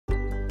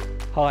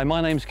Hi,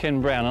 my name's Ken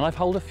Brown and I've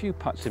holed a few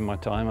putts in my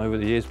time over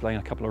the years playing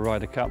a couple of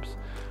Ryder Cups.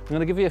 I'm going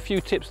to give you a few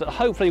tips that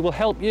hopefully will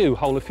help you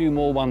hold a few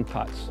more one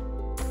putts.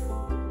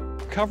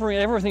 Covering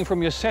everything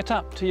from your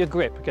setup to your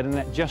grip, getting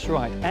that just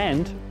right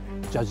and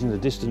judging the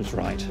distance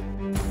right.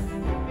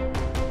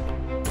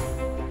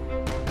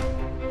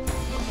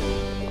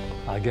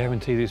 I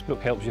guarantee this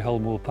book helps you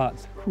hold more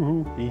putts.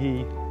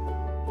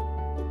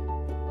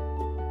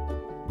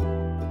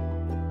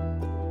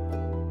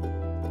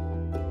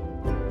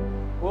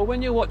 Well,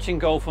 when you're watching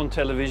golf on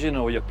television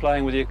or you're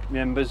playing with your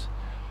members,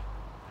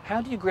 how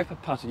do you grip a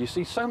putter? You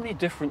see so many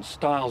different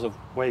styles of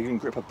where you can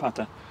grip a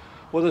putter.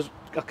 Well, there's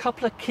a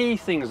couple of key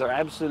things that are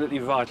absolutely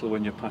vital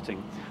when you're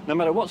putting. No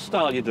matter what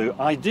style you do,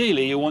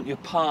 ideally you want your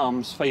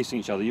palms facing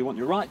each other. You want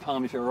your right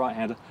palm, if you're a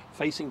right-hander,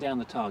 facing down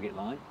the target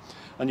line,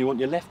 and you want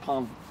your left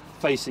palm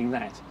facing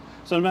that.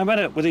 So no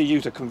matter whether you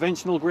use a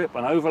conventional grip,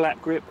 an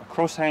overlap grip, a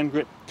cross-hand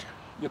grip,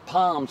 your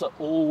palms are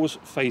always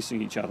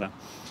facing each other.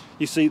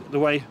 You see the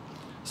way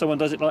someone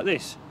does it like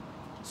this,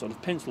 sort of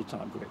pencil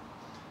type grip.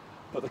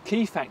 But the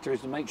key factor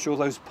is to make sure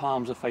those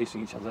palms are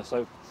facing each other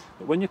so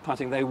that when you're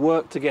putting they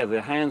work together,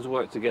 their hands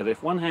work together.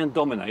 If one hand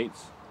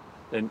dominates,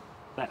 then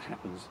that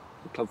happens.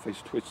 The club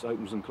face twists,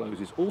 opens and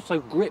closes.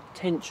 Also, grip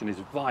tension is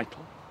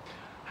vital.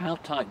 How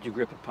tight do you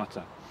grip a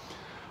putter?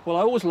 Well,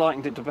 I always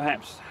likened it to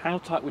perhaps how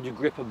tight would you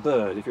grip a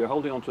bird. If you're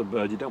holding onto a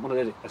bird, you don't want to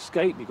let it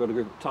escape, you've got to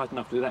grip it tight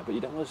enough to do that, but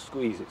you don't want to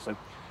squeeze it. So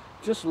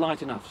just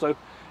light enough. So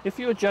if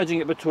you're judging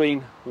it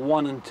between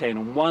 1 and 10,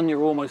 and 1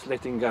 you're almost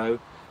letting go,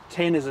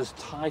 10 is as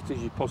tight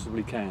as you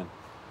possibly can.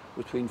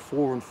 Between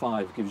 4 and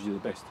 5 gives you the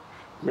best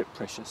grip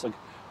pressure. So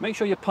make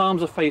sure your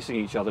palms are facing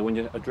each other when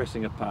you're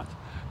addressing a putt.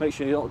 Make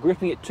sure you're not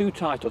gripping it too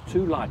tight or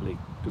too lightly,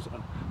 because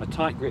a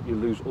tight grip you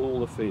lose all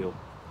the feel.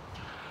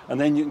 And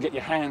then you can get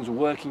your hands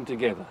working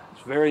together.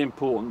 It's very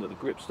important that the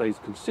grip stays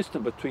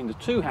consistent between the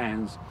two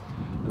hands,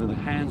 and then the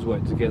hands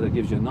work together. It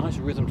gives you a nice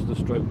rhythm to the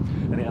stroke,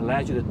 and it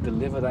allows you to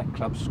deliver that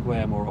club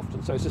square more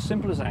often. So it's as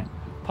simple as that.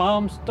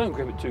 Palms, don't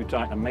grip it too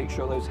tight, and make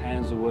sure those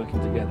hands are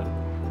working together.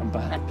 And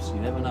perhaps,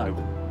 you never know,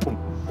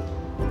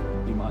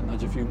 boom, you might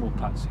nudge a few more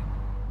putts in.